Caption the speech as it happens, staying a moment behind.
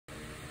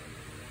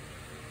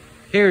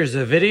Here's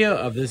a video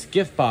of this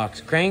gift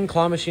box Crane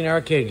Claw Machine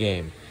arcade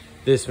game.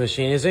 This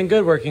machine is in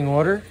good working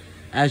order.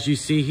 As you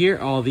see here,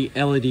 all the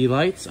LED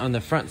lights on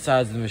the front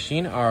sides of the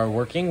machine are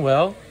working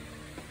well.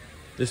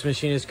 This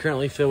machine is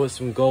currently filled with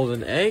some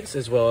golden eggs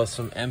as well as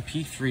some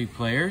MP3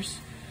 players.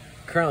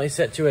 Currently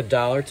set to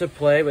 $1 to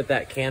play, but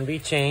that can be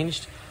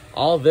changed.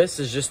 All this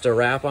is just a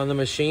wrap on the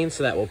machine,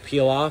 so that will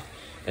peel off,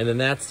 and then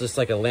that's just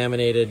like a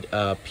laminated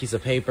piece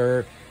of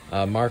paper,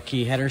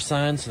 marquee header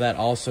sign, so that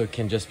also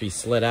can just be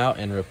slid out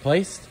and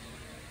replaced.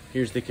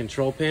 Here's the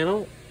control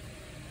panel,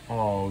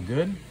 all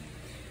good.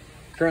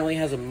 Currently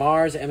has a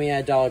Mars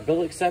MEI dollar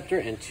bill acceptor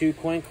and 2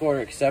 coin quarter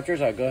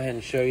acceptors. I'll go ahead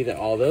and show you that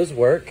all those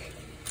work.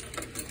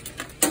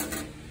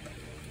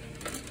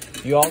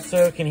 You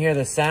also can hear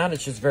the sound,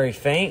 it's just very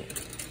faint.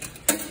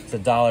 It's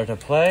 $1 to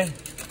play.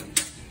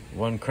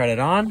 1 credit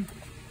on.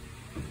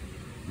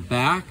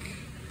 Back,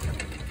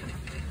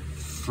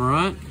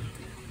 front,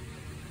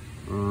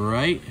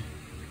 right,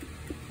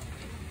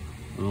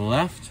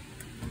 left.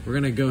 We're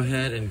gonna go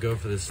ahead and go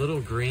for this little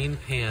green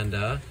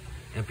Panda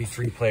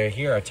MP3 player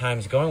here. Our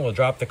time's going. We'll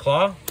drop the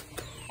claw.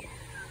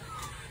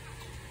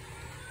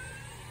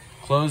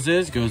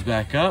 Closes, goes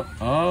back up.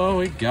 Oh,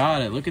 we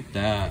got it. Look at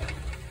that.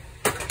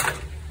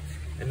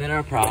 And then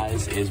our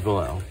prize is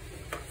below.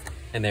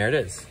 And there it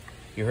is.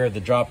 You heard the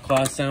drop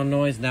claw sound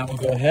noise. Now we'll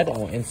go ahead and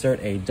we'll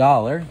insert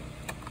 $1.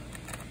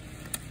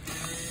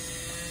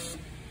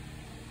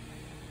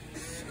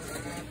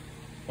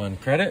 One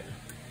credit.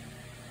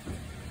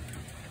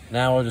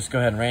 Now we'll just go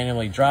ahead and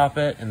randomly drop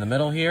it in the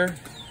middle here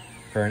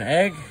for an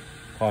egg.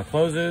 Claw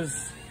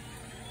closes,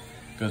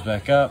 goes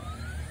back up,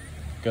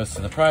 goes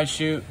to the prize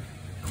chute,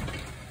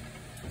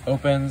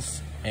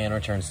 opens, and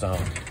returns to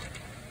home.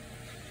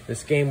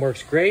 This game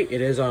works great.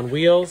 It is on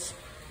wheels.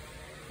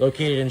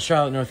 Located in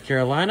Charlotte, North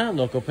Carolina.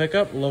 Local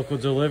pickup, local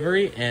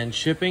delivery, and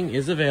shipping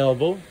is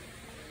available.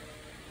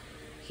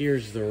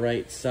 Here's the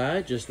right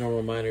side, just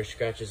normal minor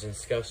scratches and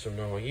scuffs from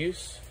normal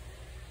use.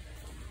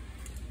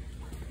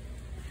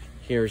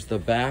 Here's the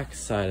back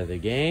side of the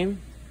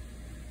game.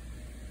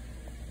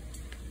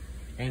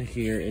 And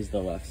here is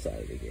the left side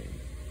of the game.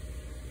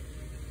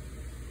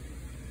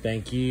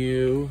 Thank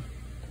you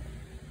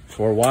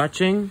for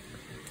watching.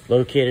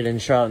 Located in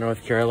Charlotte,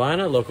 North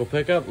Carolina. Local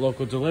pickup,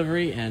 local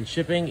delivery, and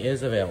shipping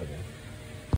is available.